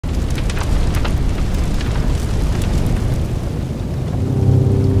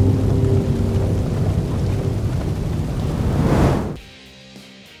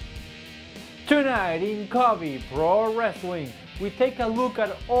Tonight in Covey Pro Wrestling, we take a look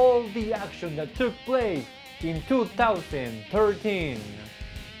at all the action that took place in 2013.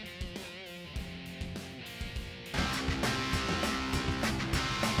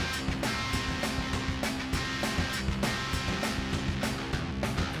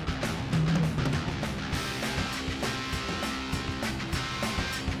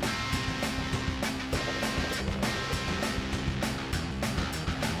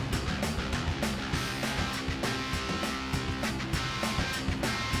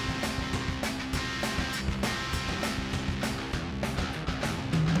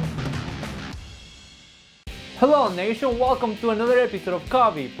 Hello nation, welcome to another episode of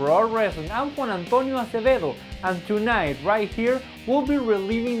Covey Pro Wrestling. I'm Juan Antonio Acevedo, and tonight right here we'll be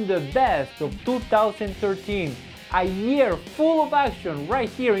reliving the best of 2013, a year full of action right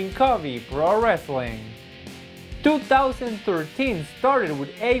here in Covey Pro Wrestling. 2013 started with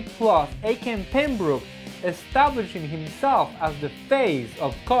A+ Aken Pembrooke establishing himself as the face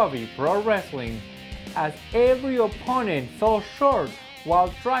of Covey Pro Wrestling, as every opponent fell short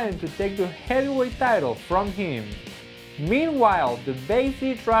while trying to take the heavyweight title from him. Meanwhile, the Bay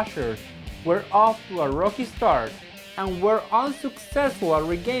City Thrashers were off to a rocky start and were unsuccessful at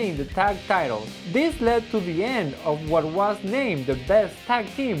regaining the tag titles. This led to the end of what was named the best tag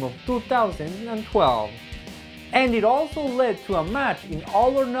team of 2012. And it also led to a match in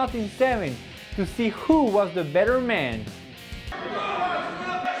All or Nothing 7 to see who was the better man.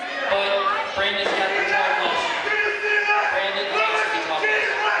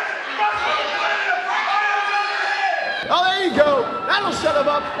 Oh, there you go. That'll shut him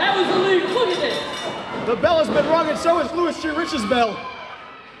up. That was illegal. Look at this. The bell has been rung, and so is Louis G. Rich's bell.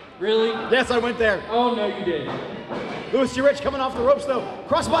 Really? Yes, I went there. Oh, no, you didn't. Louis G. Rich coming off the ropes, though.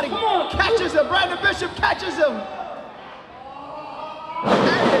 Crossbody. Come on. Catches him. Brandon Bishop catches him.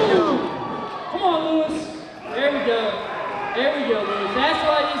 There you go. Come on, Louis. There we go. There we go, Louis. That's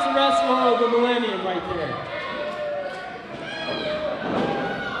why he's the wrestler of the millennium right there.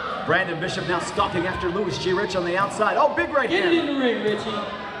 Brandon Bishop now stalking after Louis G. Rich on the outside. Oh, big right hand. Get it in the ring, Richie.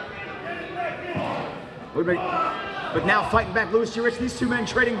 But now fighting back Louis G. Rich. These two men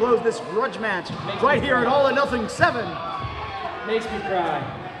trading blows this grudge match right here at All or Nothing 7. Makes me cry.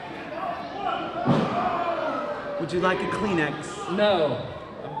 Would you like a Kleenex? No.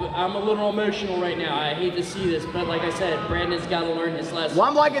 I'm a little emotional right now. I hate to see this, but like I said, Brandon's got to learn his lesson. Well,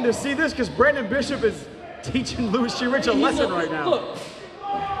 I'm liking to see this because Brandon Bishop is teaching Louis G. Rich a lesson right now. Look.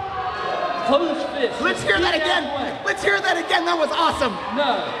 Close fist. Let's hear that again. Let's hear that again. That was awesome.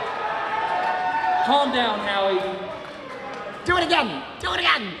 No. Calm down, Howie. Do it again. Do it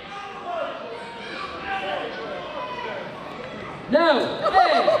again. No.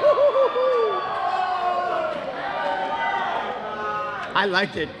 Hey. I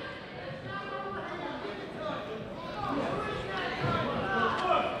liked it.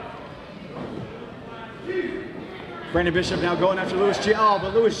 Brandon Bishop now going after Louis G. Oh,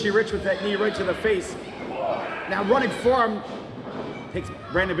 but Louis G. Rich with that knee right to the face. Now running forearm takes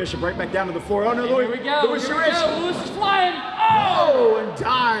Brandon Bishop right back down to the floor. Oh no, Louis G. Rich. Louis is flying. Oh, and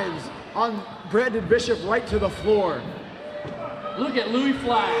dives on Brandon Bishop right to the floor. Look at Louis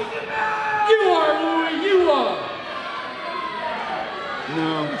fly. You are, Louis, you are.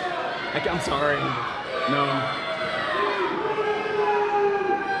 No, I'm sorry. No.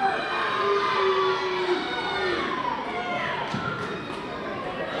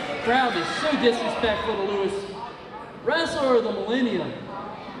 Crowd is so disrespectful to Louis. Wrestler of the millennium.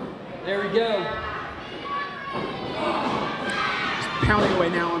 There we go. Just pounding away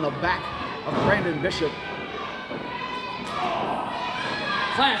now on the back of Brandon Bishop.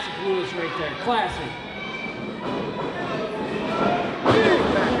 Classic Louis right there. Classic. Big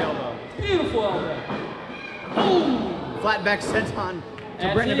back elbow. Beautiful elbow. Oh! Flat back senton to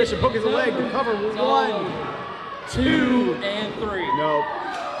That's Brandon it. Bishop. Hook his leg to cover. It's all 1, over. 2, and 3. Nope.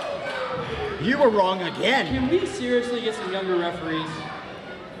 You were wrong again. Can we seriously get some younger referees?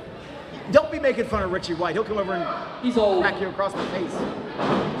 Don't be making fun of Richie White. He'll come over and He's old. crack you across the face.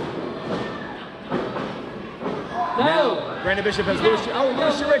 No. Now, Brandon Bishop has Louis G. Oh,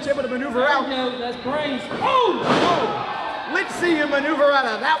 Louis G. Rich able to maneuver out. No, that's brains. Oh! Let's see you maneuver out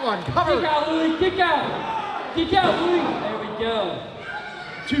of that one. Cover. Kick out, Louis. Kick out. Kick out, Louis. There we go.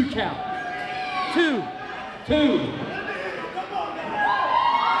 2 count. 2. 2.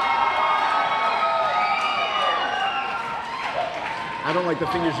 I don't like the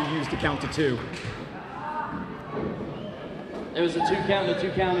fingers you use to count to 2. It was a 2 count and a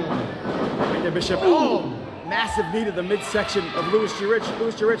 2 count. Brandon Bishop. Oh! Massive knee to the midsection of Louis G. Rich.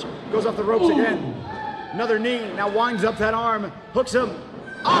 Louis G. Rich goes off the ropes again. Another knee. Now winds up that arm. Hooks him.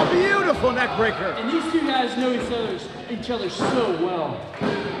 Oh, beautiful neck breaker. And these two guys know each other so well.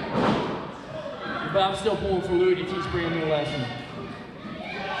 But I'm still pulling for Louis to teach Brandon a lesson.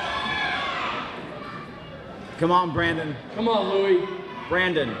 Come on, Brandon. Come on, Louis.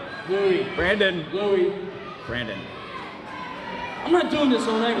 Brandon. Louis. Brandon. Louis. Brandon. I'm not doing this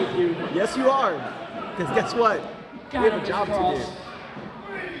all night with you. Yes, you are. Because guess what? We have a job to do.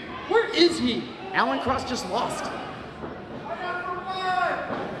 Where is he? Alan Cross just lost.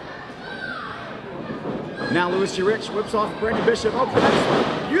 Now Louis G. Rich whips off Brandon Bishop. Oh,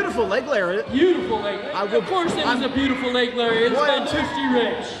 connects. Beautiful leg lariat. Beautiful leg lariat. Of course it was a beautiful leg lariat. It's been Louis G.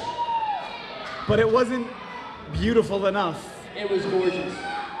 Rich. But it wasn't beautiful enough. It was gorgeous.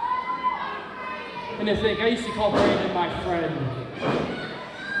 And to think, I used to call Brandon my friend.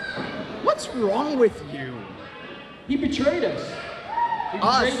 What's wrong with you? He betrayed us. He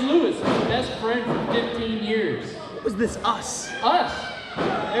betrayed Louis, his best friend for 15 years. What was this, us? Us.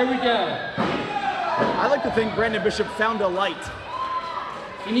 There we go. I like to think Brandon Bishop found a light.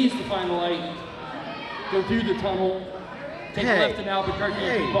 He needs to find a light. Go through the tunnel. Take left in Albuquerque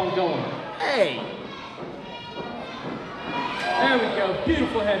and keep on going. Hey. There we go.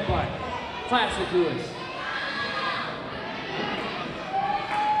 Beautiful headbutt. Classic Louis.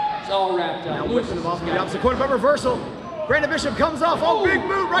 It's all wrapped up. Now whipping him off in the opposite corner, but reversal. Brandon Bishop comes off. Oh, big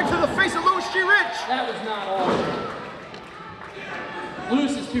move right to the face of Louis G. Rich. That was not all.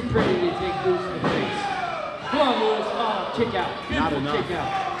 Louis is too pretty to take Louis in the face. Come on, Louis. Oh, kick out. Beautiful kick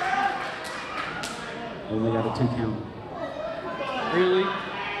out. Only got a 2 count. Really?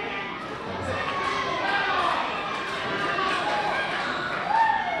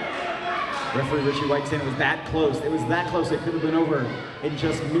 Referee Richie White saying it was that close. It was that close. It could have been over in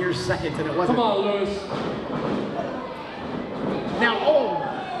just mere seconds, and it wasn't. Come on, Louis.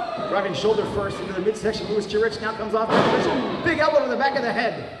 Now, driving shoulder first into the midsection. Louis G. Rich now comes off the position. Big elbow to the back of the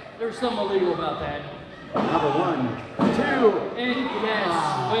head. There's something illegal about that. Number 1, 2. And yes,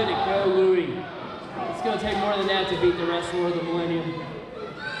 way to go, Louis. It's going to take more than that to beat the wrestler of the millennium.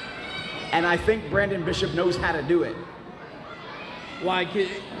 And I think Brandon Bishop knows how to do it. Why?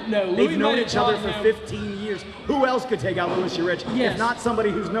 No, they've known each other for 15 years. Who else could take out Louis G. Rich if not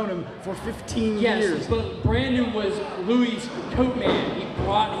somebody who's known him for 15 years? Yes, but Brandon was Louis' coat man. He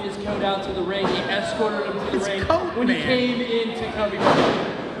brought his coat out to the ring. He escorted him to the ring when he came into Covey Pro.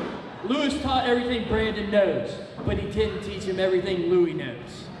 Louis taught everything Brandon knows, but he didn't teach him everything Louis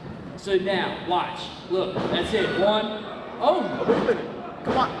knows. So now, watch. Look, that's it. 1. Oh, wait a minute.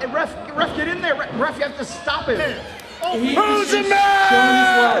 Come on, hey, ref, get in there. Ref, you have to stop it. Who's the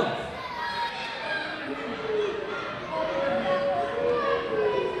man?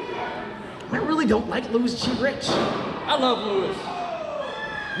 I really don't like Louis G. Rich. I love Louis.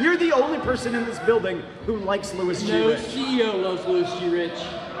 You're the only person in this building who likes Louis G. Rich. No CEO loves Louis G. Rich.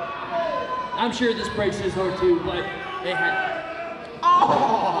 I'm sure this breaks his heart too, but it had.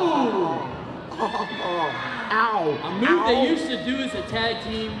 Ow! A move they used to do as a tag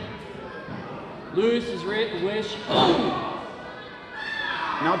team. Louis's wish.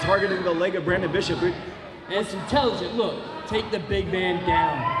 Now targeting the leg of Brandon Bishop. And it's intelligent. Look, take the big man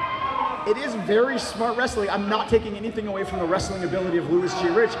down. It is very smart wrestling. I'm not taking anything away from the wrestling ability of Louis G.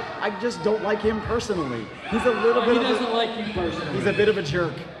 Rich. I just don't like him personally. He's a little bit. He doesn't like you personally. He's a bit of a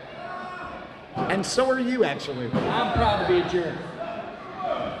jerk. And so are you, actually. I'm proud to be a jerk.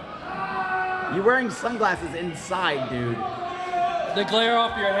 You're wearing sunglasses inside, dude. The glare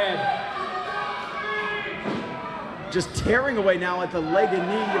off your head. Just tearing away now at the leg and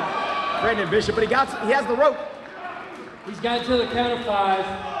knee of Brandon Bishop, but he has the rope. He's got to the count of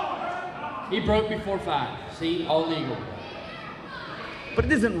 5. He broke before 5. See, all legal. But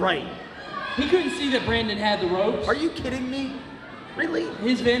it isn't right. He couldn't see that Brandon had the ropes. Are you kidding me? Really?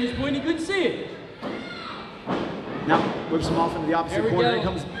 His vantage point, he couldn't see it. Now whips him off into the opposite corner. Here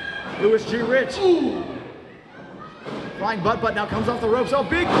comes Louis G. Rich. Ooh. Flying butt now comes off the ropes. Oh,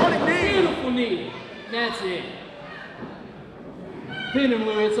 big running knee. Beautiful knee. That's it. Pin him,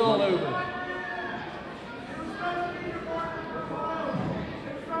 Louis. It's all over.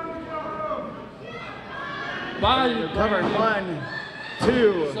 Body cover. 1,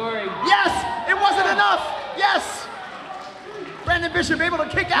 2. Sorry. Yes! It wasn't enough! Yes! Brandon Bishop able to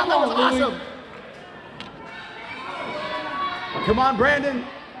kick out. That was awesome. Come on, Brandon.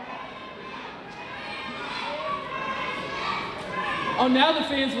 Oh, now the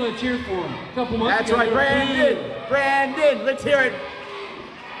fans want to cheer for him. A couple months ago. That's right, Brandon. Brandon, let's hear it.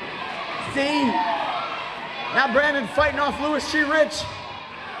 See? Now Brandon fighting off Louis G. Rich.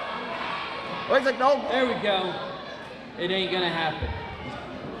 Oh, he's like, no. There we go. It ain't gonna happen.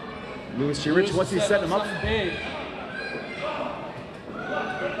 Louis G. Rich, what's he setting him up? Big.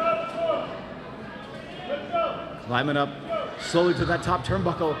 Climbing up slowly to that top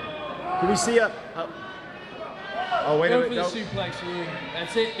turnbuckle. Can we see a oh, wait a minute. Go for the suplex, Lou.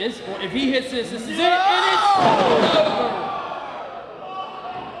 That's it. If he hits this, this is it. And it's all over.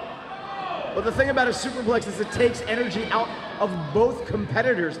 But the thing about a superplex is it takes energy out of both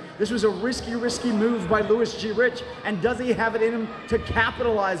competitors. This was a risky move by Louis G. Rich, and does he have it in him to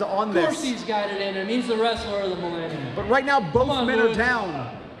capitalize on this? Of course he's got it in him. He's the wrestler of the millennium. But right now, both men are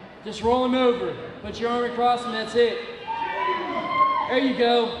down. Just roll him over. Put your arm across him, that's it. There you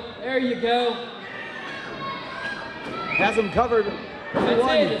go. There you go. Has him covered. That's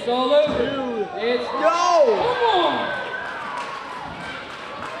One, it. It's all over. Two, it's go! Come on!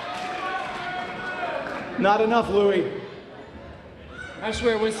 Not enough, Louis. I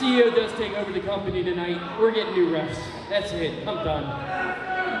swear, when CEO does take over the company tonight, we're getting new refs. That's it. I'm done.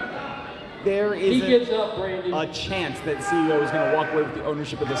 There is he gives up, Brandon. A chance that CEO is going to walk away with the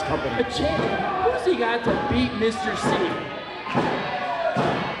ownership of this company. A chance? Who's he got to beat Mr. C?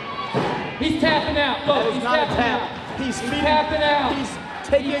 He's tapping out. Look, he's not tapping a tap. out. He's tapping out. He's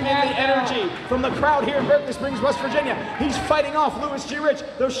taking in the energy from the crowd here in Berkeley Springs, West Virginia. He's fighting off Louis G. Rich.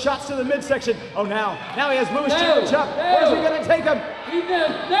 Those shots to the midsection. Oh, now he has Louis G. Rich up. Where's he going to take him? He's going to,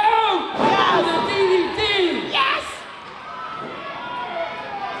 no! Yes! The DDT! Yes!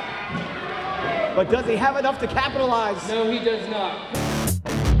 But does he have enough to capitalize? No, he does not.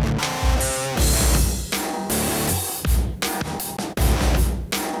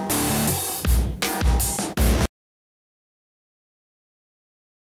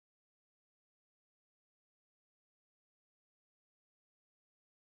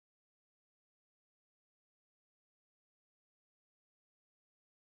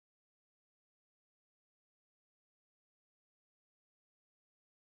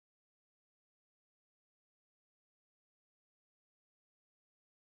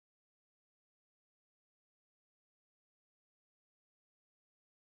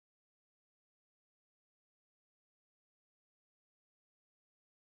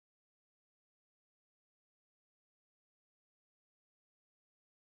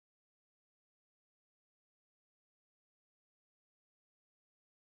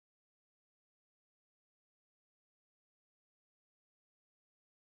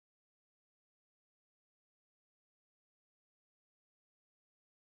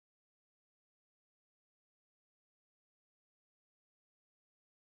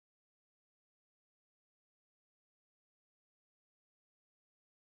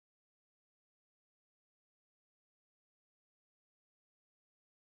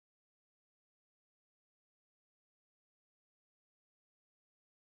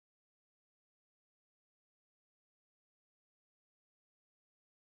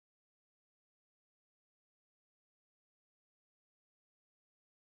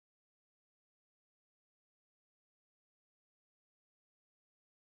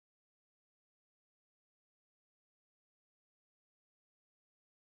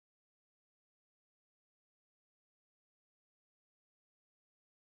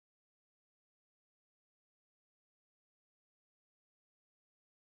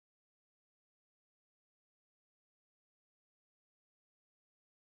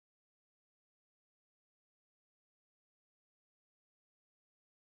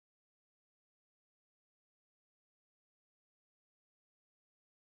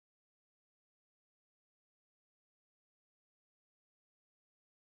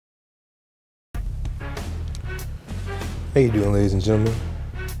 How you doing, ladies and gentlemen?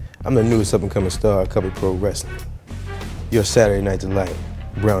 I'm the newest up-and-coming star of Covey Pro Wrestling. Your Saturday Night Delight,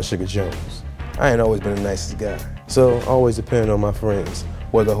 Brown Sugar Jones. I ain't always been the nicest guy, so I always depend on my friends,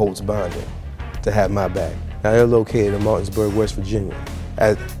 whether Holt's bonding, to have my back. Now they're located in Martinsburg, West Virginia,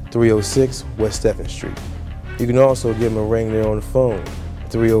 at 306 West Stephen Street. You can also give them a ring there on the phone,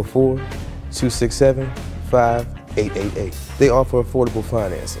 304-267-5888. They offer affordable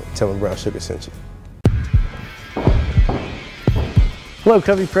financing. Tell them Brown Sugar sent you. Hello,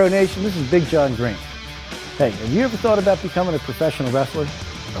 Covey Pro Nation. This is Big John Green. Hey, have you ever thought about becoming a professional wrestler,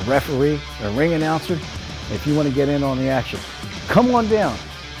 a referee, a ring announcer? If you want to get in on the action, come on down.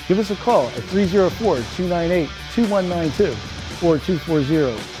 Give us a call at 304-298-2192 or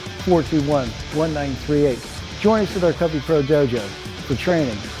 240-421-1938. Join us at our Covey Pro Dojo for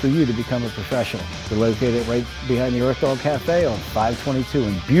training for you to become a professional. We're located right behind the Earth Dog Cafe on 522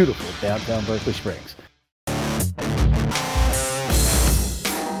 in beautiful downtown Berkeley Springs.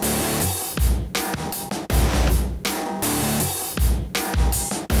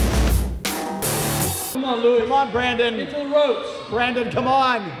 Come on, Louis. Come on, Brandon. Get to the ropes. Brandon, come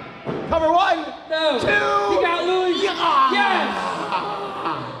on. Cover one. No. Two. He got Louis. Yeah. Yes.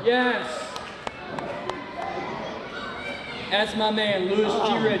 Yes. That's my man, Louis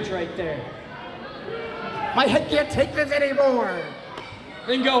G. Rich right there. My head can't take this anymore.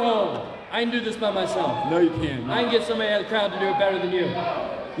 Then go home. I can do this by myself. No, you can't. No. I can get somebody out of the crowd to do it better than you.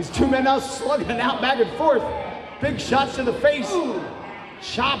 These two men now slugging it out back and forth. Big shots to the face. Ooh.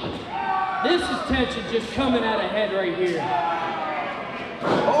 Chop. This is tension just coming out of head right here.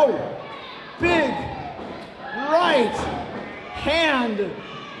 Oh, big right hand.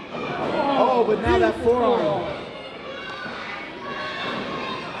 Oh, but now that forearm.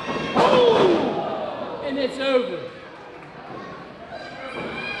 Oh! And it's over.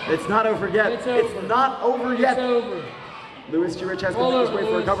 It's not over yet. It's over. It's not over yet. It's over. Louis G. Rich has to make his way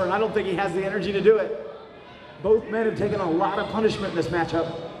for a cover, and I don't think he has the energy to do it. Both men have taken a lot of punishment in this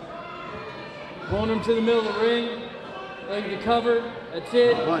matchup. Pulling him to the middle of the ring. Looking to cover. That's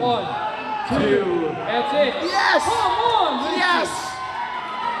it. One, two. That's it. Yes! Come on, Richie. Yes!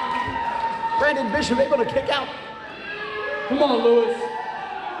 Brandon Bishop able to kick out. Come on, Louis.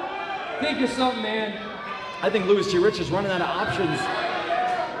 Think of something, man. I think Louis G. Rich is running out of options.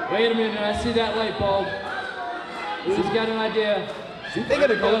 Wait a minute, I see that light bulb. Louis got an idea. Is he thinking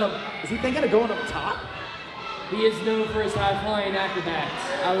of going up? Is he thinking of going up top? He is known for his high-flying acrobats.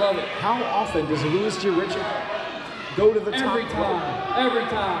 I love it. How often does Louis G. Rich go to the top? Every time. Every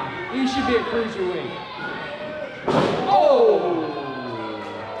time. He should be a cruiserweight. Oh!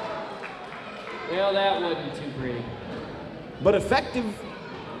 Well, that wasn't too pretty. But effective.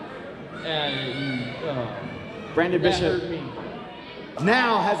 Brandon That Bishop hurt me.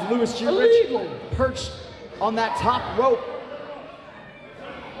 now has Louis G. Illegal. Rich perched on that top rope.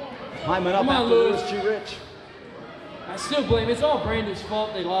 Climbing up Come on, after Louis. Louis G. Rich. I still blame it's all Brandon's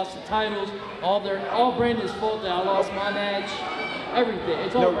fault. They lost the titles. All Brandon's fault that I lost my match. Everything.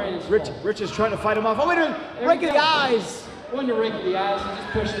 It's all Brandon's fault. Rich is trying to fight him off. Oh, wait a minute. There Rake we of go. the eyes. Wasn't a rake of the eyes. He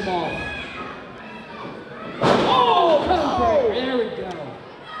just pushed him off. Oh, no. There we go.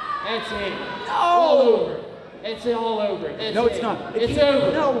 That's it. No. All over. It's all over. That's No, it's it. not. It's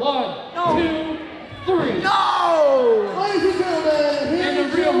over. No. 1, No. 2, 3. No! Ladies and gentlemen,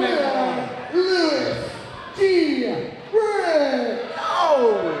 And the real man. Louis G. Rich.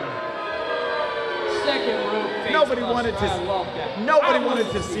 No! Second rope face Nobody buster. wanted to. I love that. Nobody I wanted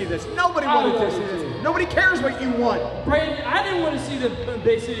love to it. see this. Nobody I wanted to love see it. this. Nobody cares what you want. Brandon, I didn't want to see the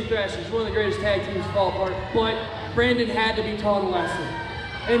Bay City Thrashers, one of the greatest tag teams, fall apart, but Brandon had to be taught a lesson.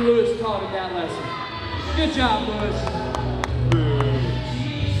 And Louis taught him that lesson. Good job, Louis.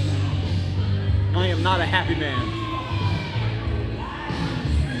 I am not a happy man.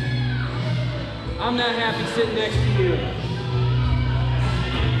 I'm not happy sitting next to you.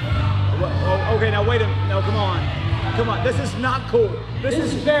 Oh, okay, now wait a minute. No, come on. Come on. This is not cool. This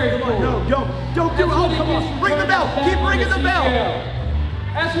is very come on. cool. No, don't do it. Oh, come on. Ring the bell. Keep ringing the bell.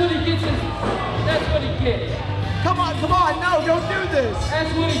 That's what he gets. That's what he gets. Come on. No, don't do this.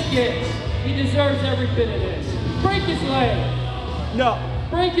 That's what he gets. He deserves every bit of this. Break his leg. No,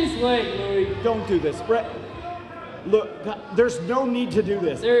 Break his leg, Louis. don't do this. Brett, look, there's no need to do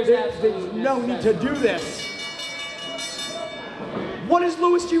this. There's There's absolutely no need to do this. What is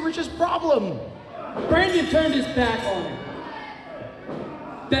Louis G. Rich's problem? Brandon turned his back on him.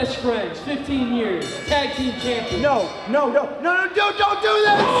 Best friends, 15 years, tag team champion. No, don't do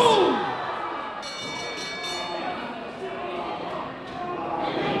this! Boom!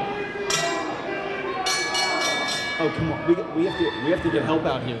 Oh, come on. We have to get help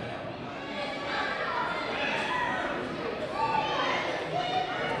out here.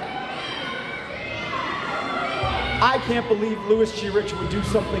 I can't believe Louis G. Rich would do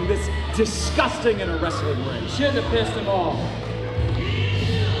something this disgusting in a wrestling ring. Shouldn't have pissed him off.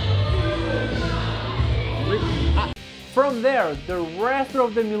 From there, the rest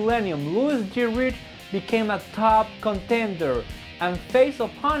of the millennium, Louis G. Rich became a top contender and faced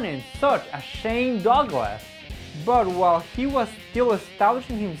opponents such as Shane Douglas. But while he was still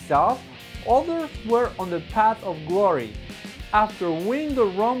establishing himself, others were on the path of glory. After winning the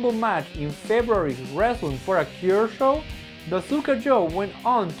Rumble match in February's Wrestling for a Cure show, Bazooka Joe went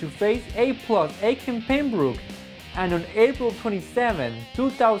on to face A+ Aken Pembrooke, and on April 27,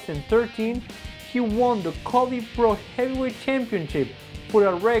 2013, he won the Covey Pro Heavyweight Championship for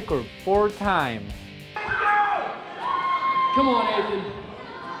a record 4 times. Come on, Aken.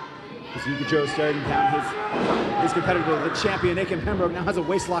 Bazooka Joe staring down his competitor, the champion Aken Pembrooke, now has a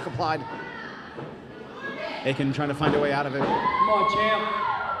waist lock applied. Aken trying to find a way out of it. Come on,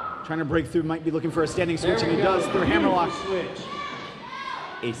 champ. Trying to break through, might be looking for a standing There switch, and we he go. does through a hammerlock. Beautiful switch.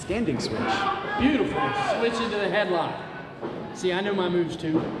 A standing switch. Beautiful. Switch into the headlock. See, I know my moves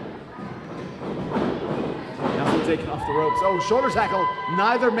too. Now he's taking off the ropes. Oh, shoulder tackle.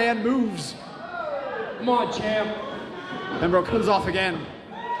 Neither man moves. Come on, champ. Pembrooke comes off again.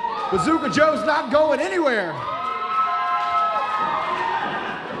 Bazooka Joe's not going anywhere.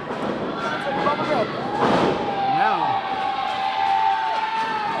 Now,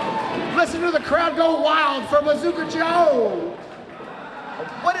 listen to the crowd go wild for Bazooka Joe.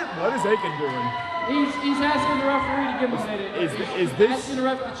 What is Aken doing? He's asking the referee to give him a minute. Is this? Asking the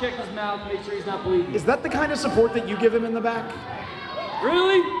ref to check his mouth, make sure he's not bleeding. Is that the kind of support that you give him in the back?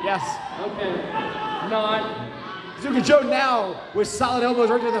 Really? Yes. Okay. Not. Bazooka Joe now with solid elbows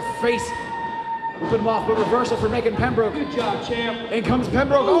right to the face. Open him off, but reversal for Aken Pembrooke. Good job, champ. In comes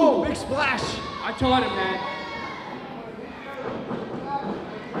Pembrooke. Oh, big splash. I taught him that.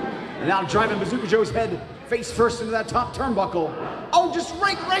 And now driving Bazooka Joe's head face first into that top turnbuckle. Oh, just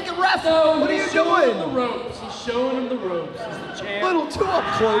rake it, ref. No, what are you showing doing? him the ropes. He's showing him the ropes. He's the champ. A little too up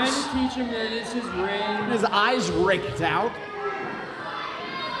close. Trying to teach him that it's his ring. And his eyes raked out.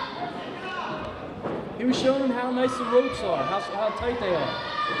 He was showing him how nice the ropes are, how tight they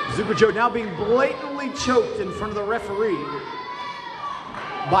are. Bazooka Joe now being blatantly choked in front of the referee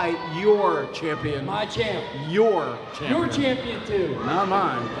by your champion. My champ. Your champion. Your champion too. Not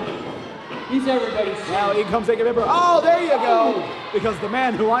mine. He's everybody's champ. Now in comes Aken Pembrooke. Oh, there you go. Because the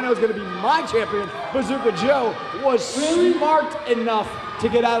man who I know is going to be my champion, Bazooka Joe, was smart enough to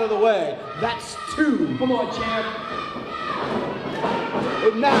get out of the way. That's two. Come on, champ.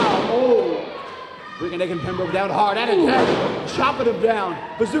 And now, bringing Aken Pembrooke down hard and again, chopping him down.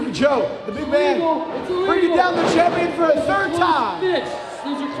 Bazooka Joe, the big man, bringing down the champion for a third time. Fists.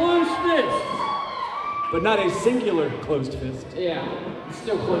 Those are closed fists. But not a singular closed fist. Yeah, it's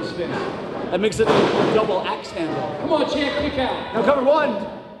still closed fist. That makes it a double axe handle. Come on, champ, kick out. Now cover one.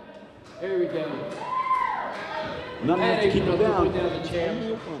 There we go. Not enough to keep him down. Put down the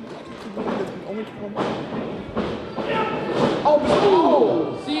champ.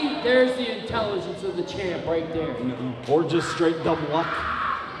 Oh! See, there's the intelligence of the champ right there. Or just straight dumb luck.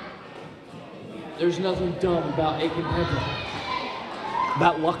 There's nothing dumb about Aken Pembrooke.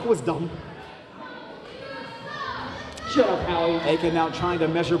 That luck was dumb. Shut up, Howie. Aken now trying to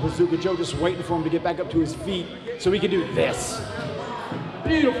measure Bazooka Joe, just waiting for him to get back up to his feet so he can do this.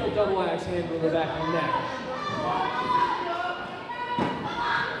 Beautiful double axe handle in the back of the neck.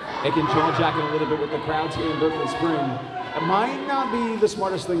 Aken jaw-jacking a little bit with the crowds here in Berkeley Spring. It might not be the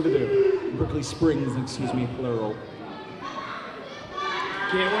smartest thing to do. Berkeley Springs, excuse me, plural.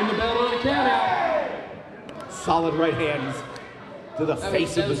 Can't win the belt on a count out. Solid right hands to the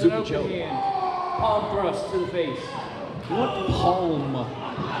face of Bazooka Joe. Palm thrust to the face. What palm?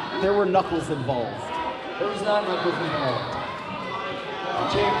 There were knuckles involved. There was not knuckles involved. The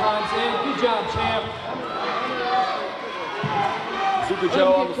champ climbs in. Good job, champ. Bazooka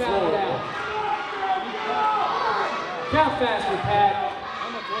Joe on the floor. Count faster, Pat.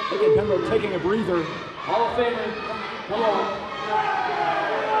 Aken Pembrooke taking a breather. Hall of Famer. Come on.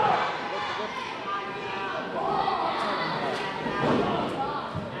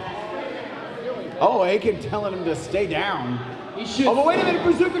 Oh, Aken telling him to stay down. He should. Oh, but wait a minute,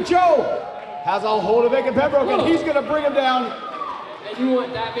 Bazooka Joe has a hold of Aken Pembrooke, and he's going to bring him down. And you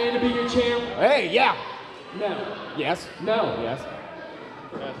want that man to be your champ? Hey, yeah. No. Yes. No. Yes.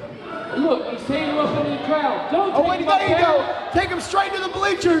 Look, he's taking him up into the crowd. Don't take him up there you there. go. Take him straight to the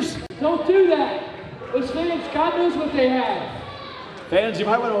bleachers. Don't do that. Those fans, God knows what they have. Fans, you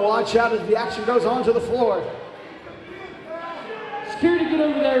might want to watch out as the action goes on to the floor. Security, get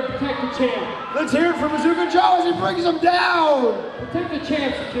over there and protect the champ. Let's hear it for Bazooka Joe as he brings him down. Protect the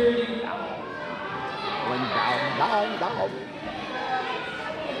champ, security. Down.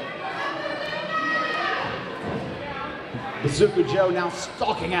 Bazooka Joe now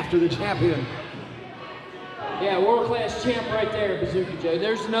stalking after the champion. Yeah, world-class champ right there, Bazooka Joe.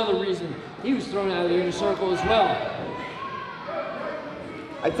 There's another reason he was thrown out of the inner circle as well.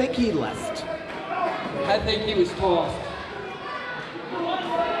 I think he left. I think he was tossed.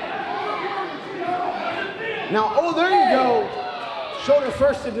 Now, oh, there you go. Shoulder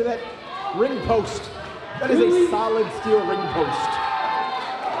first into that ring post. That is a solid steel ring post.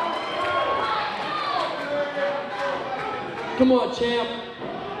 Come on, champ.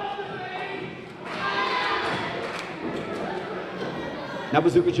 Now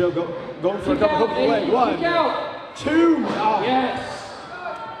Bazooka Joe going for a couple hooks away. Kick 1, out. 2. Oh. Yes.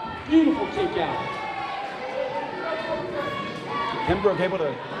 Beautiful kick out. Pembrooke able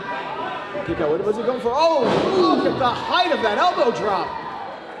to kick out. What was he going for? Oh, look at the height of that elbow drop.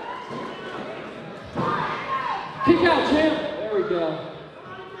 Kick out, champ. There we go.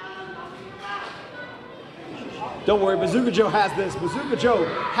 Don't worry, Bazooka Joe has this. Bazooka Joe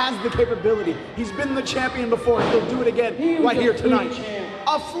has the capability. He's been the champion before, and he'll do it again right here tonight. Champ.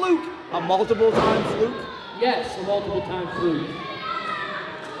 A fluke, a multiple-time fluke. Yes, a multiple-time fluke.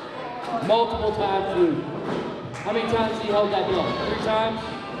 Multiple-time fluke. How many times he held that belt? 3 times?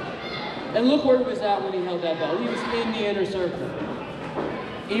 And look where he was at when he held that belt. He was in the inner circle.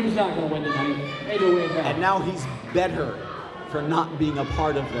 He was not going to win tonight. Ain't no way in hell. And now he's better for not being a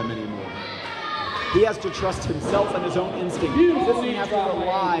part of them anymore. He has to trust himself and his own instinct. He doesn't have to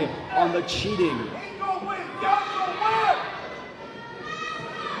rely on the cheating.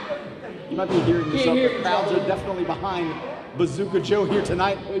 You might be hearing yourself, the crowds are definitely behind Bazooka Joe here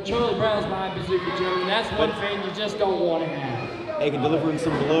tonight. Charlie Brown's behind Bazooka Joe, and that's one fan you just don't want to have. Aken delivering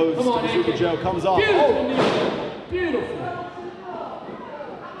some blows to Bazooka Joe, comes off. Beautiful knee. Beautiful.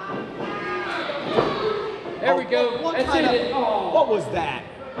 There we go. That's it. Oh. What was that?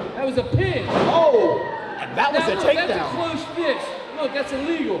 That was a pin. Oh, and that was a takedown. That's a close fist. Look, that's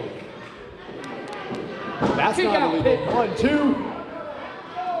illegal. That's Kick not out illegal. pin. 1, 2.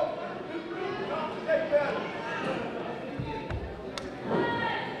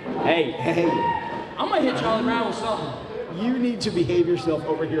 Hey. I'm going to hit Charlie Brown with something. You need to behave yourself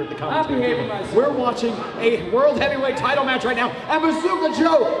over here at the commentary. I'm behaving myself. We're watching a World Heavyweight title match right now, and Bazooka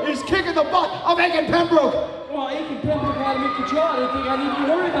Joe is kicking the butt of Aken Pembrooke. Well, Aken Pembrooke had him in control. I didn't think I need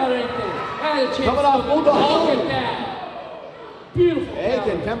to worry about anything. I had a chance. Coming off Bulldog. Look at that. Beautiful.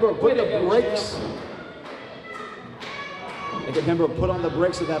 Aken Pembrooke put the brakes. Aken Pembrooke put on the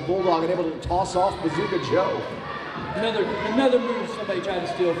brakes of that Bulldog and able to toss off Bazooka Joe. Another move somebody tried to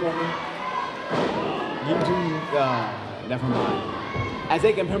steal from me. You do, never mind. As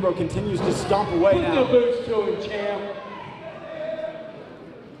Aken Pembrooke continues to stomp away Put now. the boots to him, champ.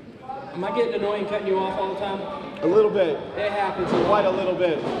 Am I getting annoying cutting you off all the time? A little bit. It happens. Quite a little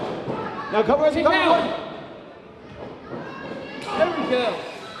bit. Now come on, Kick out. There we go.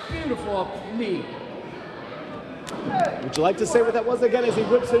 Beautiful knee. Would you like to say what that was again as he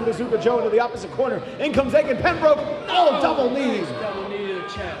whips in Bazooka Joe into the opposite corner? In comes Aken Pembrooke. Oh, double knees. Double knee to the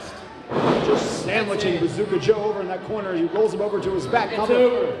chest. Just sandwiching Bazooka Joe over in that corner. He rolls him over to his back. It's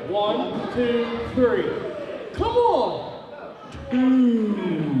over. 1, 2, 3. Come on.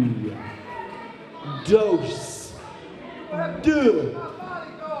 2. Dose. Deux.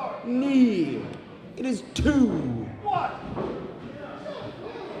 Knee. It is 2.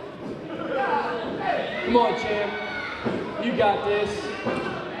 Come on, champ. You got this.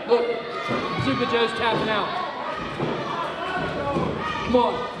 Look, Bazooka Joe's tapping out. Come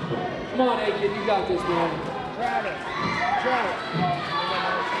on. Come on, Aken. You got this, man. Try it.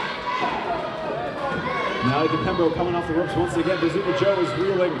 Now Aken Pembrooke coming off the ropes once again. Bazooka Joe is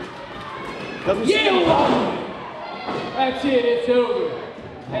reeling. Doesn't see him. That's it. It's over.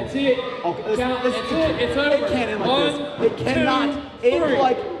 That's it. Okay, Count. That's it. It's over. It can't end like 1, this. It cannot 2, 3. end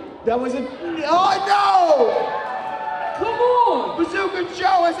like that was it. Oh no! Come on. Bazooka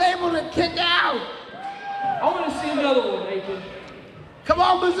Joe is able to kick out. I want to see another one, Aken. Come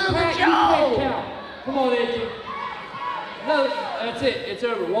on, Bazooka Pat, you Joe! can't count. Come on, Aken. No, that's it. It's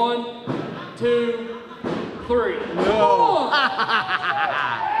over. 1, 2, 3. No.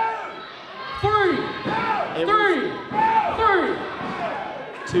 Come on. 3.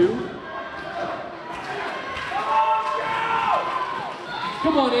 2.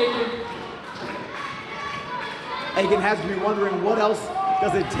 Come on, Aken. Aken has to be wondering what else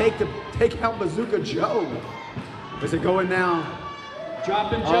does it take to take out Bazooka Joe. Is it going now?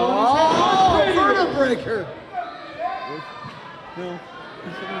 Dropping Joe. Oh, vertebreaker. No,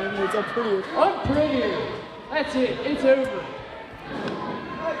 it's up prettier. Unprettier. That's it. It's over.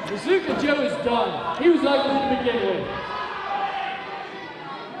 Bazooka Joe is done. He was ugly to begin with.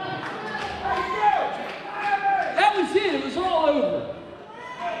 That was it. It was all over.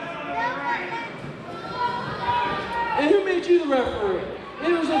 And who made you the referee?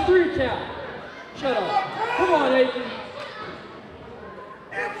 It was a 3 count. Shut up. Come on, Aken.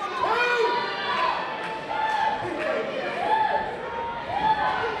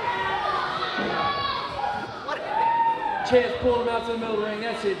 Chance pulling him out to the middle of the ring.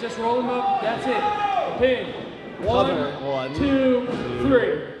 That's it. Just roll him up. That's it. Pin. 1, 2,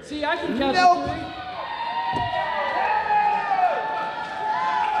 3. See, I can count to 3.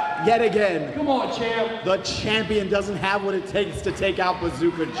 Yet again. Come on, champ. The champion doesn't have what it takes to take out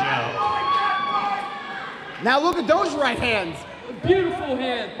Bazooka Joe. Now look at those right hands. A beautiful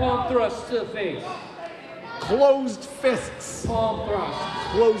hand. Palm thrust to the face. Closed fists. Palm thrust.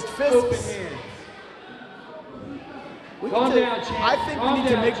 Closed fists. Open hands. Calm down, champ. I think we need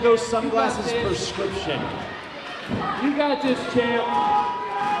to make those sunglasses prescription. You got this, champ.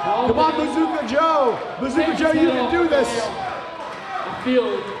 Come on, Bazooka Joe. Bazooka Joe, you can do this. I feel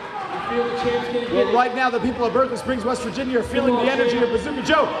it. feel the champ's gonna get Well, it. right now, the people of Berkeley Springs, West Virginia are feeling the energy of Bazooka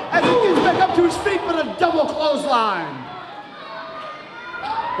Joe as he gets back up to his feet, but a double clothesline.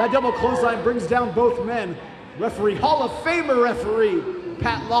 That double clothesline brings down both men. Referee, Hall of Famer referee,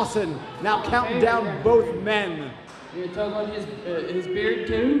 Pat Lawson, now counting down both men. You gonna tug on his beard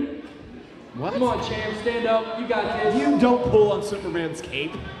too? What? Come on, champ, stand up. You got this. You don't pull on Superman's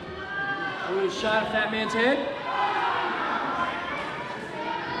cape. A little shot at that man's head.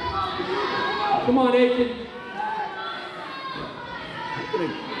 Come on, Aken.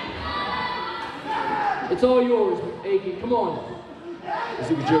 It's all yours, Aken. Come on.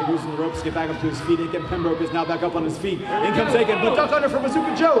 Bazooka Joe using the ropes to get back up to his feet. Aken Pembrooke is now back up on his feet. In comes Aken, but duck under from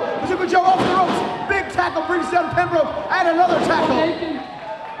Bazooka Joe. Bazooka Joe off the ropes. Big tackle brings down Pembroke, and another tackle.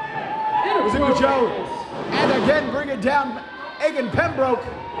 Bazooka Joe, and again bring it down. Aken Pembroke.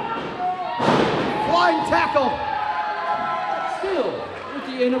 Flying tackle. Still, with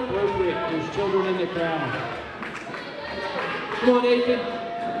the inappropriate, there's children in the crowd. Come on, Aken.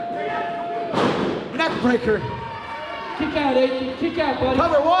 Neck breaker. Kick out, Aken. Kick out, buddy.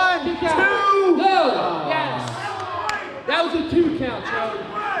 Cover one, Kick out. 2. No. Yes. That was a 2 count, Joe.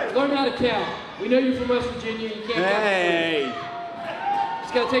 Learn how to count. We know you're from West Virginia. You can't Hey.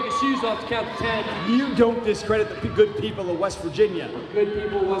 Just gotta take his shoes off to count to 10. You don't discredit the good people of West Virginia. Good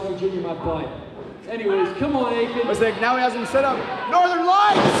people of West Virginia, my butt. Anyways, come on, Aken. Let's think, now he has him set up. Northern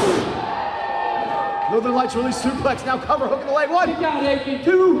Lights! Northern Lights release suplex. Now cover, hook in the leg. 1, Kick out, Aken.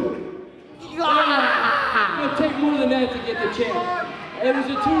 2. It's gonna take more than that to get the champ. It was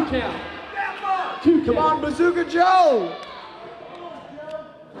a 2 count. 2 count. Come on, Bazooka Joe!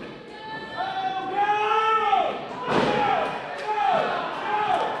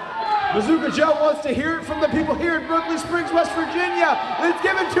 Bazooka Joe wants to hear it from the people here in Berkeley Springs, West Virginia. Let's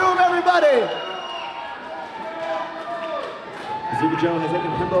give it to him, everybody. Bazooka Joe has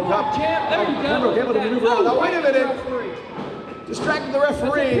Aken Pembrooke up. Champ, there you go. Pembroke able to maneuver out. Now, wait a minute. Distracting the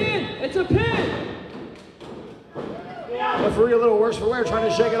referee. It's a pin. Referee a little worse for wear, trying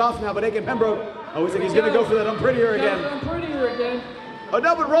to shake it off now, but Aken Pembroke, oh, he's going to go for that unprettier again. Unprettier again. Oh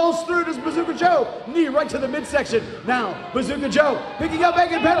no, but rolls through to Bazooka Joe. Knee right to the midsection. Now, Bazooka Joe picking up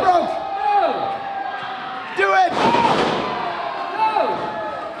Aken Pembroke. No. Do it! No.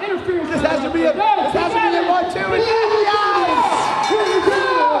 Interference. This has to be a 1-2. Yes!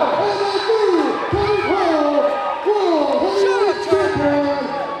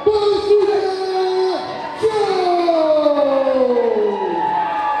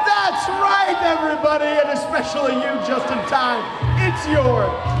 That's right, everybody, and especially you, just in time. It's your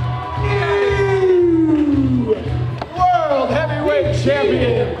new World Heavyweight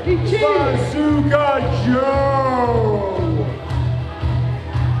Champion, Bazooka Joe.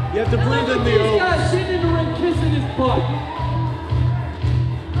 You have to breathe in the This oath. guy's sitting in the ring kissing his butt.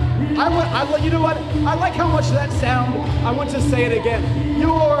 You know what? I like how much that sound. I want to say it again.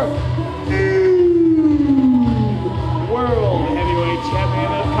 Your new World Heavyweight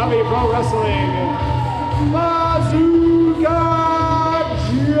Champion of Covey Pro Wrestling, Bazooka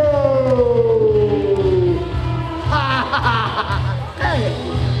Joe. Hey.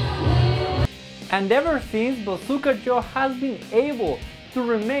 And ever since, Bazooka Joe has been able to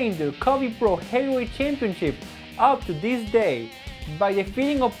remain the Covey Pro Heavyweight Championship up to this day by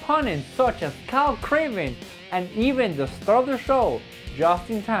defeating opponents such as Cal Craven and even the star of the show, just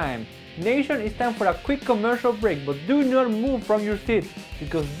in time. Nation, it's time for a quick commercial break, but do not move from your seat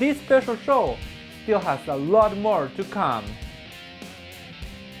because this special show still has a lot more to come.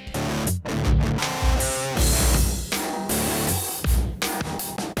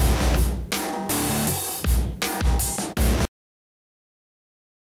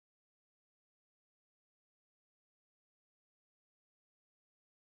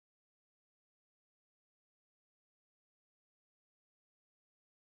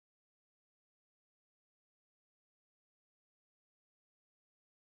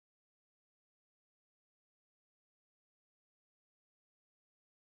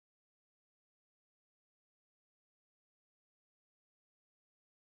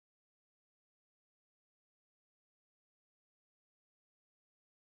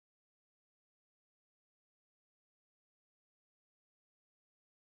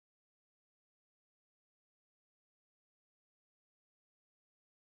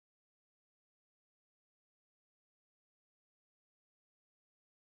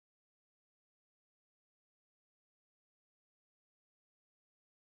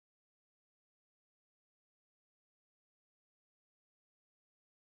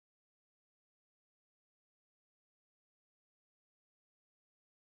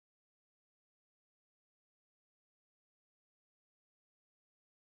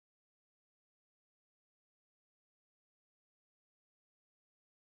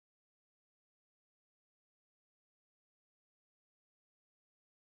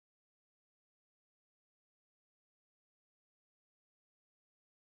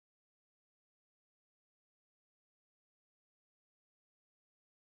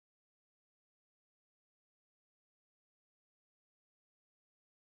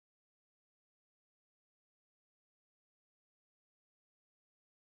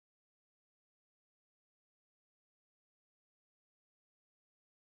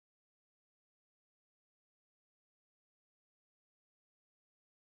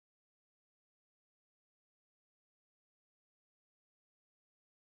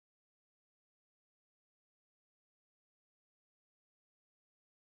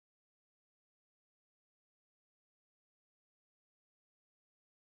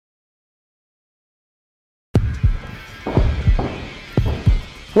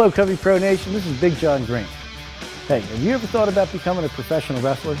 Hello, Covey Pro Nation. This is Big John Green. Hey, have you ever thought about becoming a professional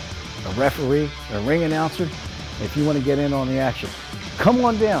wrestler, a referee, a ring announcer? If you want to get in on the action, come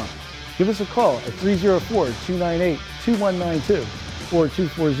on down. Give us a call at 304-298-2192 or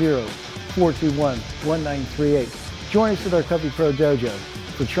 240-421-1938. Join us at our Covey Pro Dojo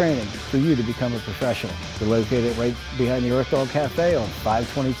for training for you to become a professional. We're located right behind the Earth Dog Cafe on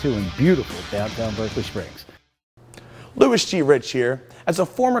 522 in beautiful downtown Berkeley Springs. Louis G. Rich here. As a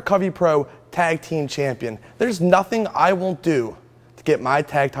former Covey Pro Tag Team Champion, there's nothing I won't do to get my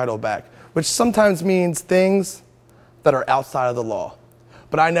tag title back, which sometimes means things that are outside of the law.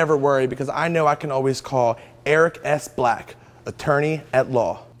 But I never worry because I know I can always call Eric S. Black, attorney at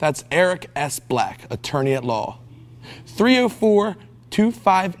law. That's Eric S. Black, attorney at law.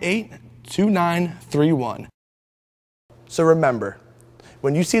 304-258-2931. So remember,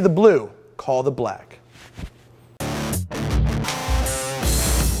 when you see the blue, call the black.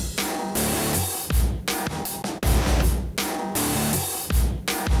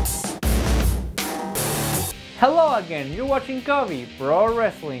 Hello again, you're watching Covey Pro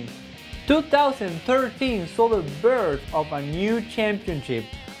Wrestling. 2013 saw the birth of a new championship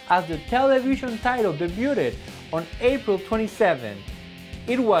as the television title debuted on April 27.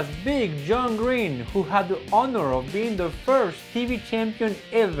 It was Big John Green who had the honor of being the first TV champion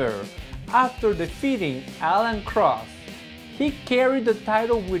ever after defeating Alan Cross. He carried the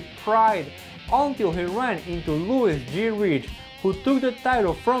title with pride until he ran into Louis G. Rich, who took the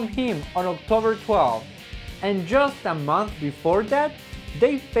title from him on October 12. And just a month before that,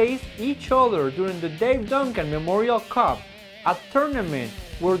 they faced each other during the Dave Duncan Memorial Cup, a tournament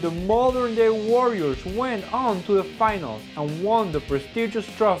where the Modern Day Warriors went on to the finals and won the prestigious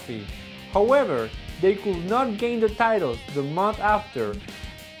trophy. However, they could not gain the titles the month after,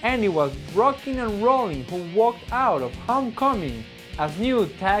 and it was Rockin' and Rollin' who walked out of homecoming as new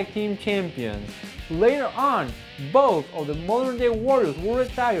tag team champions. Later on, both of the Modern Day Warriors will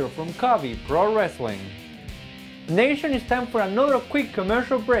retire from Covey Pro Wrestling. Nation, it's time for another quick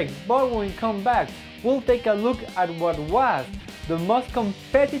commercial break, but when we come back, we'll take a look at what was the most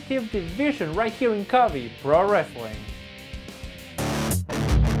competitive division right here in Covey Pro Wrestling.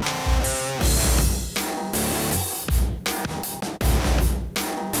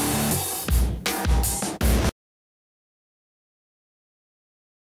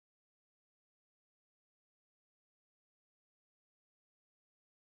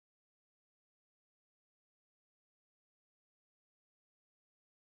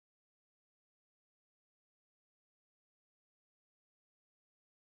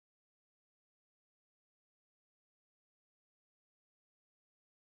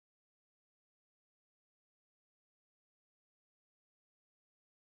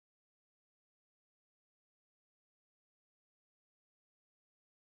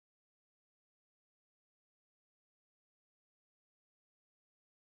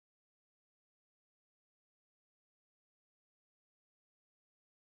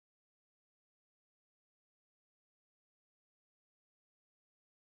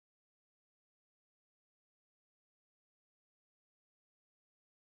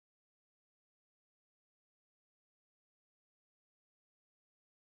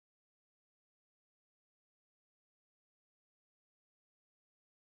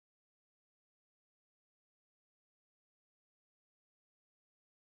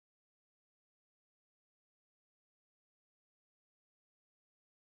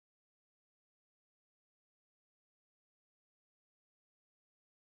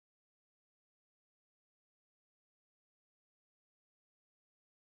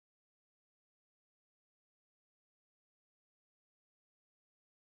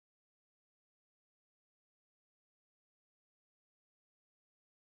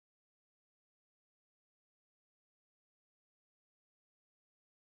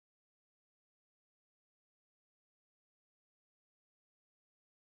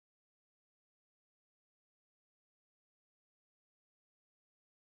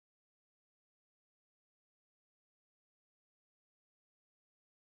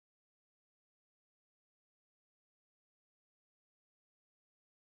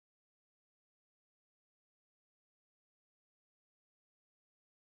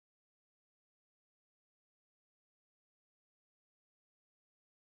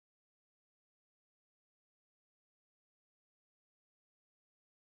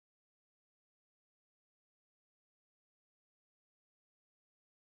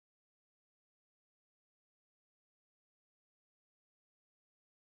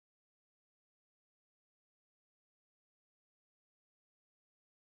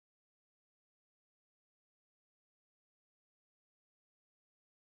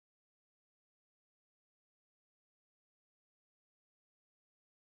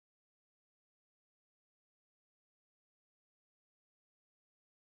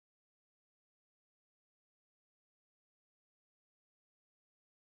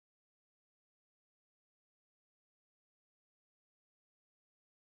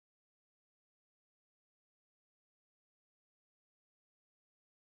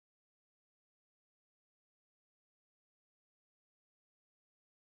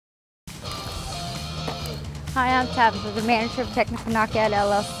 Hi, I'm Tyme, the manager of Technical Knockout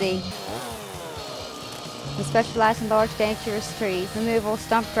LLC. We specialize in large, dangerous trees, removal,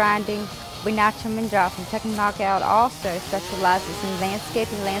 stump grinding. We notch them and drop them. Technical Knockout also specializes in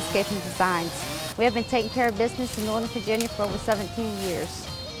landscaping designs. We have been taking care of business in Northern Virginia for over 17 years.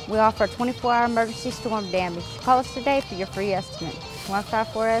 We offer a 24-hour emergency storm damage. Call us today for your free estimate.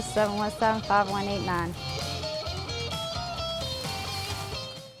 154-717-5189.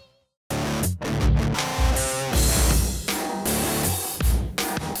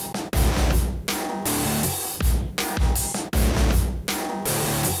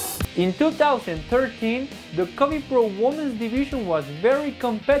 In 2013, the Covey Pro Women's Division was very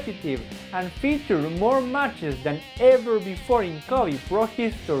competitive and featured more matches than ever before in Covey Pro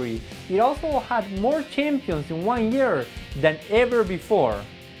history. It also had more champions in 1 year than ever before.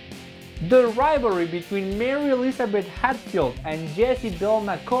 The rivalry between Mary Elizabeth Hatfield and Jessie Belle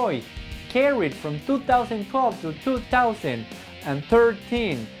McCoy carried from 2012 to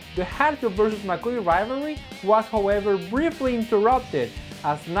 2013. The Hatfield vs. McCoy rivalry was, however, briefly interrupted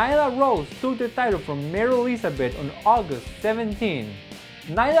as Nyla Rose took the title from Mary Elizabeth on August 17.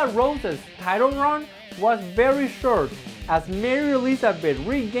 Nyla Rose's title run was very short as Mary Elizabeth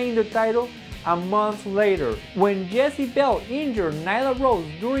regained the title a month later when Jessie Belle injured Nyla Rose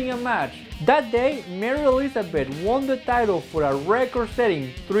during a match. That day, Mary Elizabeth won the title for a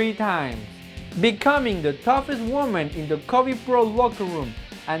record-setting 3 times, becoming the toughest woman in the Covey Pro locker room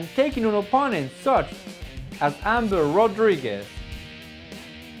and taking on opponents such as Amber Rodriguez.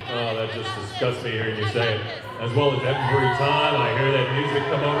 Oh, that just disgusts me hearing you say it. As well as every time I hear that music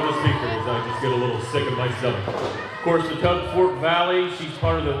come over the speakers, I just get a little sick in my stomach. Of course, the Tug Fork Valley, she's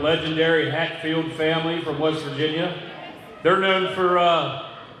part of the legendary Hatfield family from West Virginia. They're known for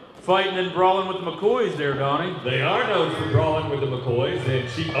fighting and brawling with the McCoys there, Donnie. They are known for brawling with the McCoys, and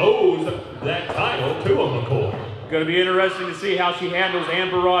she owes that title to a McCoy. Going to be interesting to see how she handles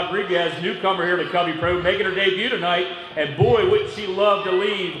Amber Rodriguez, newcomer here to Covey Pro, making her debut tonight. And boy, wouldn't she love to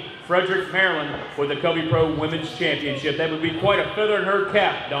leave Frederick, Maryland with the Covey Pro Women's Championship. That would be quite a feather in her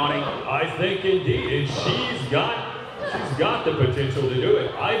cap, Donnie. I think indeed, and she's got the potential to do it.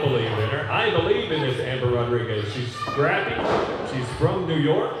 I believe in her. I believe in this Amber Rodriguez. She's scrappy. She's from New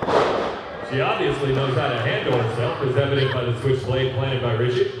York. She obviously knows how to handle herself, as evident by the switchblade planted by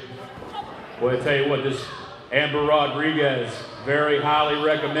Richie. Well, I tell you what, this Amber Rodriguez, very highly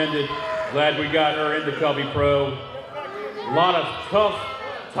recommended. Glad we got her into Covey Pro. A lot of tough,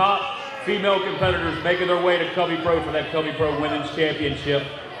 top female competitors making their way to Covey Pro for that Covey Pro Women's Championship.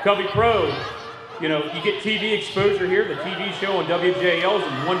 Covey Pro, you know, you get TV exposure here. The TV show on WJL is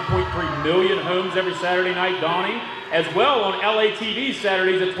in 1.3 million homes every Saturday night, Donnie. As well on LA TV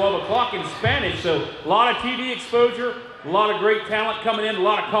Saturdays at 12 o'clock in Spanish. So a lot of TV exposure. A lot of great talent coming in, a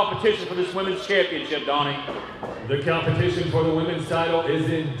lot of competition for this women's championship, Donnie. The competition for the women's title is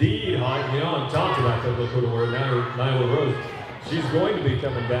indeed hot. You know, I'm talking about that little word, Nyla Rose. She's going to be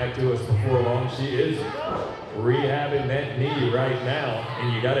coming back to us before long. She is rehabbing that knee right now,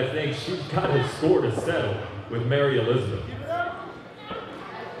 and you got to think she's got a score to settle with Mary Elizabeth.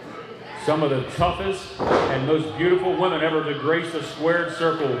 Some of the toughest and most beautiful women ever to grace the squared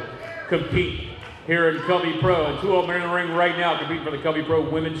circle compete here in Covey Pro, and 2 of them are in the ring right now competing for the Covey Pro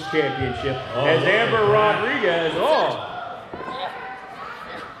Women's Championship. As Amber Rodriguez,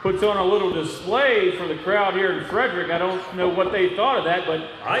 puts on a little display for the crowd here in Frederick. I don't know what they thought of that, but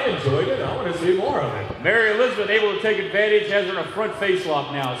I enjoyed it. I want to see more of it. Mary Elizabeth able to take advantage, has her in a front face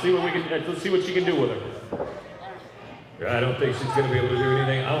lock now. See what let's see what she can do with her. I don't think she's going to be able to do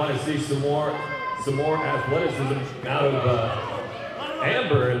anything. I want to see some more athleticism out of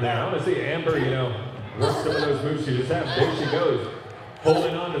Amber in there. I want to see Amber, you know, work some of those moves she just had. There she goes,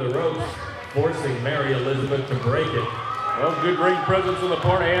 holding onto the ropes, forcing Mary Elizabeth to break it. Well, good ring presence on the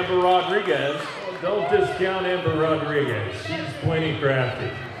part of Amber Rodriguez. Well, don't discount Amber Rodriguez. She's plenty crafty.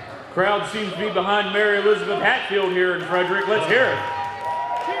 Crowd seems to be behind Mary Elizabeth Hatfield here in Frederick. Let's hear it.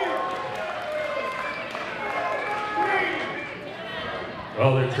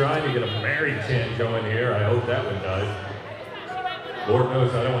 Well, they're trying to get a Mary chant going here. I hope that one does. Lord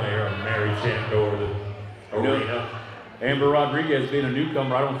knows I don't want to hear a Mary chant go over the arena. Amber Rodriguez being a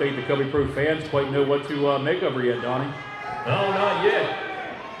newcomer, I don't think the Covey Pro fans quite know what to make of her yet, Donnie. No, not yet.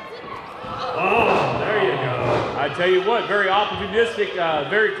 Oh, there you go. I tell you what, very opportunistic,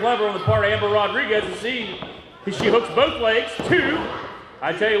 very clever on the part of Amber Rodriguez to see she hooks both legs. 2.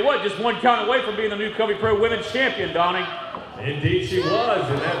 I tell you what, just 1 count away from being the new Covey Pro Women's Champion, Donnie. Indeed she was,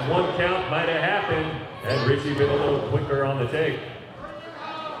 and that 1 count might have happened had Richie been a little quicker on the take.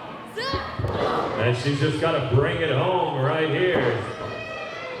 And she's just got to bring it home right here.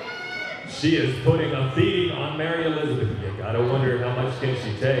 she is putting a beating on Mary Elizabeth. You gotta wonder how much can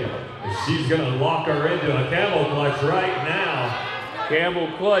she take. And she's gonna lock her into a camel clutch right now.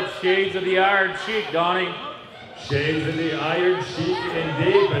 Camel clutch, shades of the Iron Sheik, Donnie. Shades of the Iron Sheik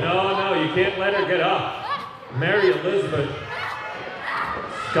indeed, but no, you can't let her get up. Mary Elizabeth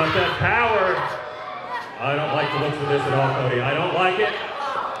got that power. I don't like the looks of this at all, Cody. I don't like it.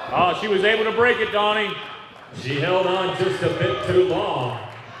 Oh, she was able to break it, Donnie. She held on just a bit too long.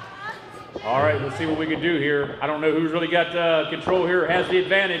 All right, let's see what we can do here. I don't know who's really got control here, has the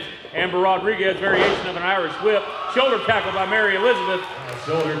advantage. Amber Rodriguez, variation of an Irish whip. Shoulder tackle by Mary Elizabeth.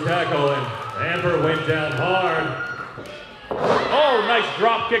 Shoulder tackle, and Amber went down hard. Oh, nice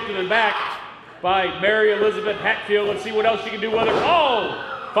drop kick to the back by Mary Elizabeth Hatfield. Let's see what else she can do with it.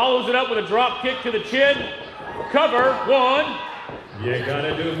 Oh, follows it up with a drop kick to the chin. Cover, one. You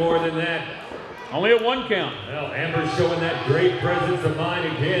gotta do more than that. Only a 1 count. Well, Amber's showing that great presence of mind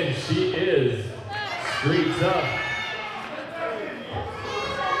again. She is streets up.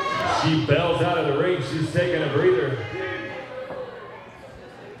 She bells out of the ring. She's taking a breather.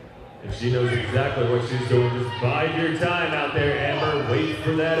 And she knows exactly what she's doing. Just bide your time out there, Amber. Wait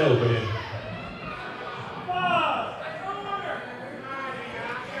for that opening.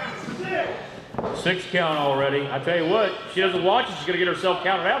 6 count already. I tell you what, she doesn't watch it, she's going to get herself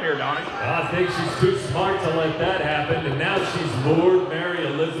counted out here, Donnie. I think she's too smart to let that happen, and now she's lured Mary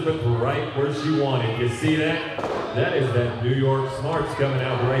Elizabeth right where she wanted. You see that? That is that New York smarts coming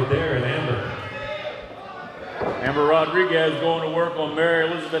out right there in Amber. Amber Rodriguez going to work on Mary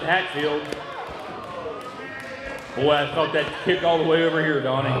Elizabeth Hatfield. Boy, I felt that kick all the way over here,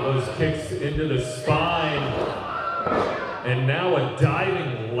 Donnie. Those kicks into the spine. And now a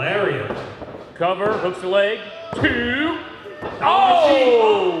diving lariat. Cover, hooks the leg. 2.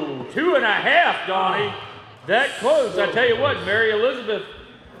 Oh, 2.5, Donnie. That close. I tell you what, Mary Elizabeth,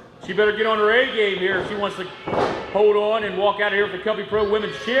 she better get on her A game here if she wants to hold on and walk out of here with the Covey Pro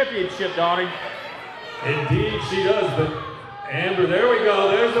Women's Championship, Donnie. Indeed she does, but Amber, there we go.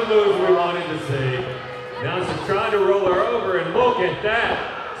 There's the moves we wanted to see. Now she's trying to roll her over, and look at that.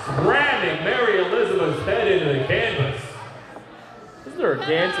 Ramming Mary Elizabeth's head into the canvas. Isn't there a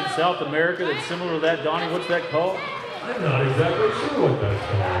dance in South America that's similar to that, Donnie? What's that called? I'm not exactly sure what that's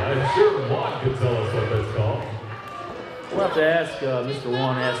called. I'm sure Juan could tell us what that's called. We'll have to ask Mr.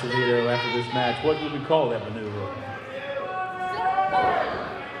 Juan Acevedo after this match, what would we call that maneuver?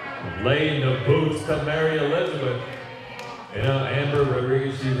 Laying the boots to Mary Elizabeth. You know, Amber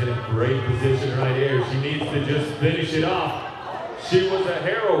Rodriguez, she's in a great position right here. She needs to just finish it off. She was a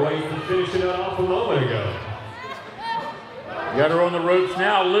hair away from finishing it off a moment ago. Got her on the ropes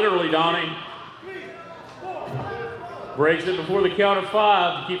now, literally, Donnie. Breaks it before the count of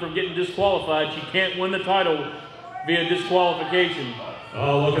 5 to keep from getting disqualified. She can't win the title via disqualification.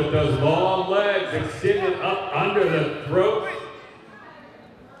 Oh, look at those long legs extended up under the throat.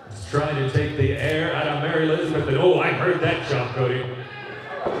 It's trying to take the air out of Mary Elizabeth. And oh, I heard that chop, Cody.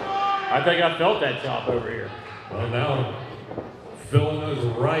 I think I felt that chop over here. Well, now filling those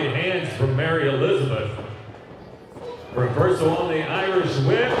right hands from Mary Elizabeth. Reversal on the Irish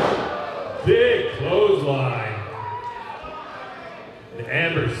whip. Big clothesline. And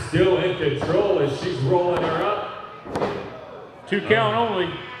Amber's still in control as she's rolling her up. 2 count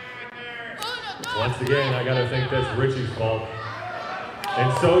only. Once again, I gotta think that's Richie's fault.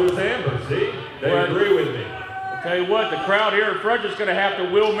 And so does Amber, see? They agree with me. I'll tell you what, the crowd here at Frederick's gonna have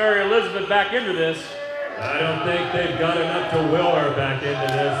to will Mary Elizabeth back into this. I don't think they've got enough to will her back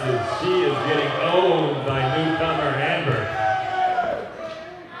into this as she is getting owned by newcomer Amber.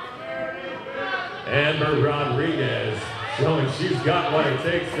 Amber Rodriguez showing she's got what it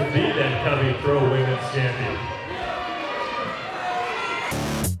takes to be that Covey Pro Women's Champion.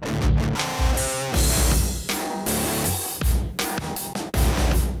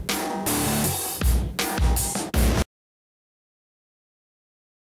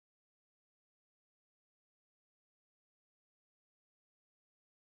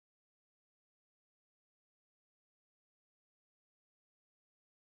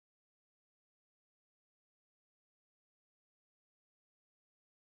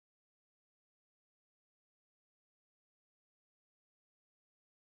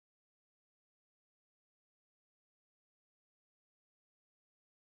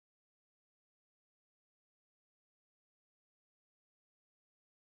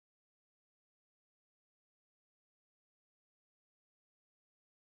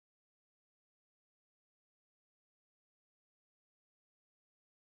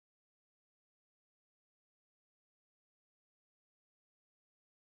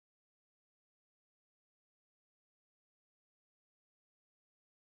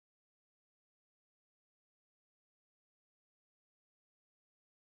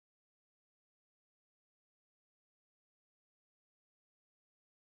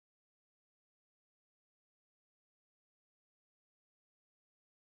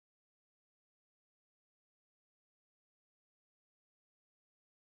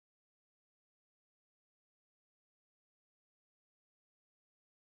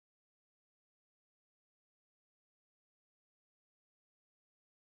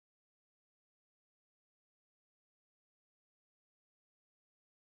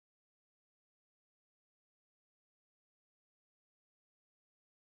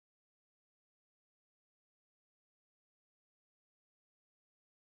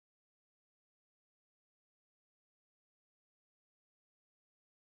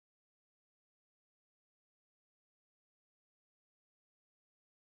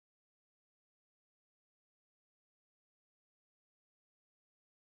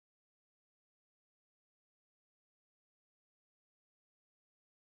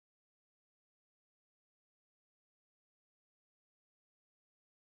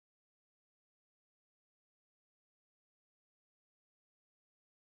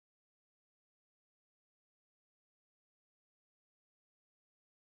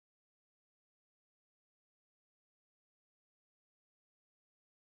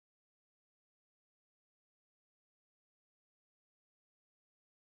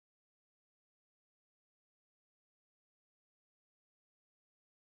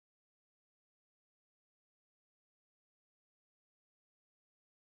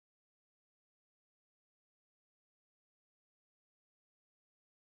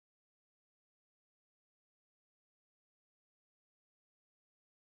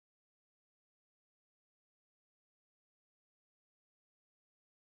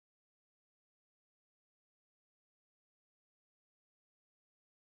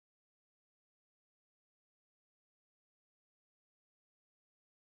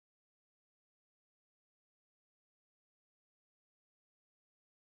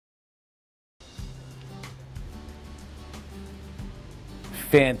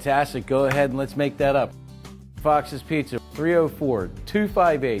 Fantastic. Go ahead and let's make that up. Fox's Pizza,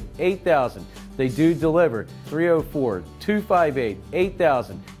 304-258-8000. They do deliver.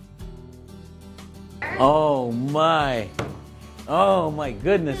 304-258-8000. Oh my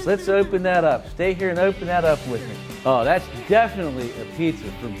goodness. Let's open that up. Stay here and open that up with me. Oh, that's definitely a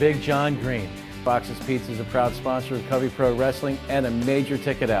pizza for Big John Green. Fox's Pizza is a proud sponsor of Covey Pro Wrestling and a major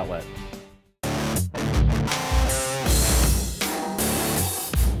ticket outlet.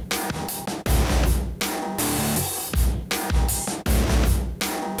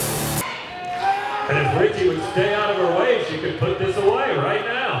 And if Richie would stay out of her way, she could put this away right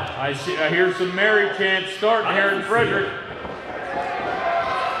now. I hear some Mary chants starting here in Frederick.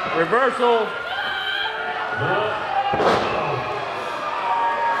 Reversal.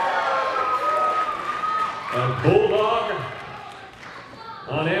 A bulldog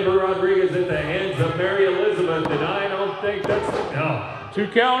on Amber Rodriguez at the hands of Mary Elizabeth, and I don't think that's, no. 2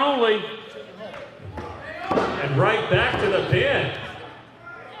 count only. And right back to the pin.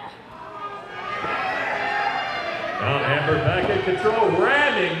 Now Amber back in control,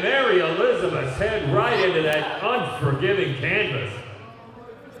 ramming Mary Elizabeth's head right into that unforgiving canvas.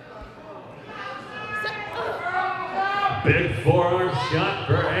 Big forearm shot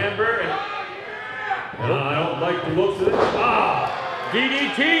for Amber. I don't like the looks of it.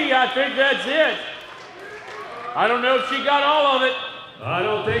 DDT, I think that's it. I don't know if she got all of it. I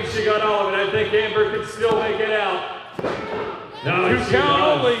don't think she got all of it. I think Amber could still make it out. No, 2 count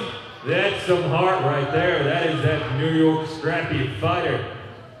only. That's some heart right there. That is that New York scrappy fighter.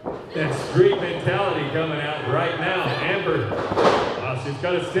 That street mentality coming out right now. Amber, she's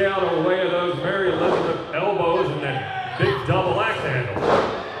got to stay out of the way of those Mary Elizabeth elbows and that big double axe handle.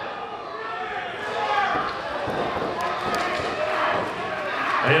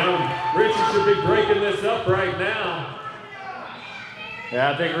 You know, Richie should be breaking this up right now.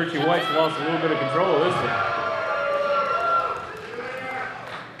 Yeah, I think Richie White's lost a little bit of control of this one.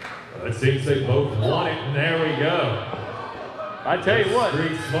 It seems they both want it, and there we go. I tell you what.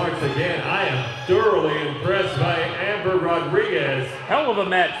 Street smarts again. I am thoroughly impressed by Amber Rodriguez. Hell of a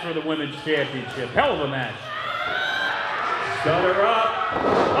match for the Women's Championship. Hell of a match. Shut her up.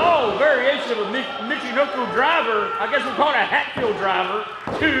 Oh, variation of a Michinoku driver. I guess we'll call it a Hatfield driver.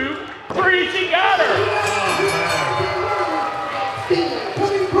 2, 3, she got her.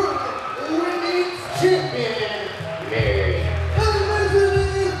 Covey Pro Women's Champion, Mary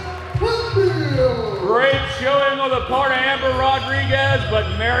Elizabeth Hatfield. Great showing on the part of Amber Rodriguez,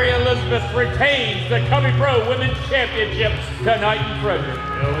 but Mary Elizabeth retains the Covey Pro Women's Championship tonight in Frederick.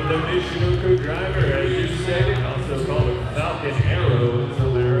 And the Michinoku driver, as you stated, also called a Falcon Arrow in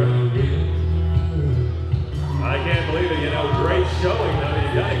Solera. I can't believe it, you know, great showing though.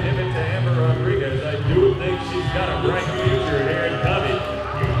 You gotta give it to Amber Rodriguez. I do think she's got a bright future here in Covey.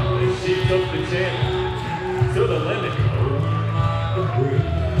 And she took the champ to the limit.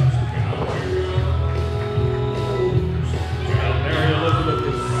 Now Mary Elizabeth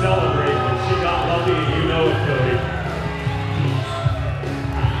can celebrate when she got lucky, and you know it, Cody.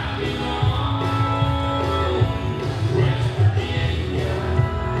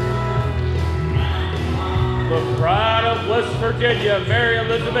 The pride of West Virginia, Mary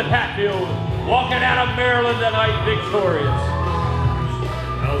Elizabeth Hatfield, walking out of Maryland tonight victorious.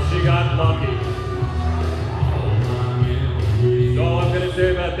 Well, she got lucky. That's all I'm going to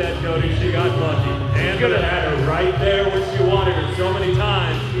say about that, Cody. She got lucky. Amber had her right there when she wanted her so many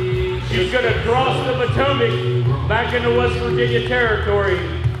times. She's going to cross the Potomac back into West Virginia territory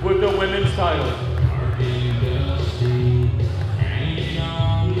with the women's title.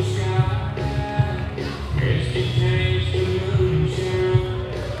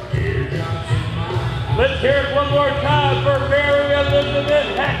 Let's hear it one more time for Mary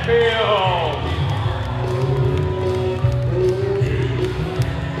Elizabeth Hatfield.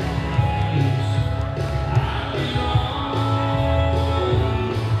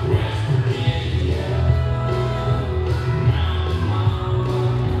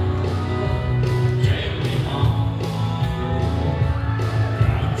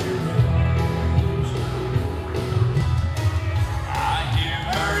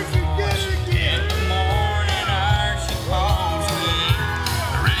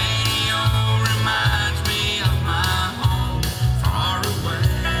 Radio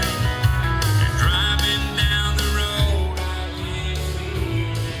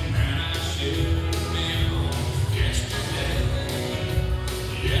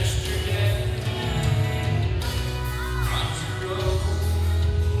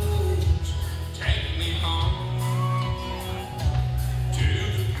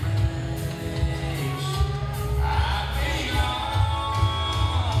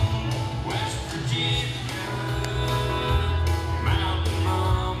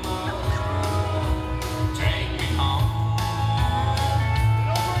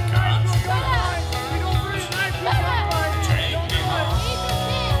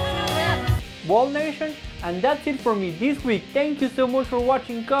Ball Nation, and that's it for me this week. Thank you so much for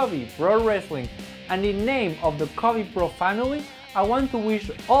watching Covey Pro Wrestling, and in name of the Covey Pro family, I want to wish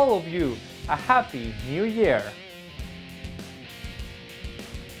all of you a happy new year.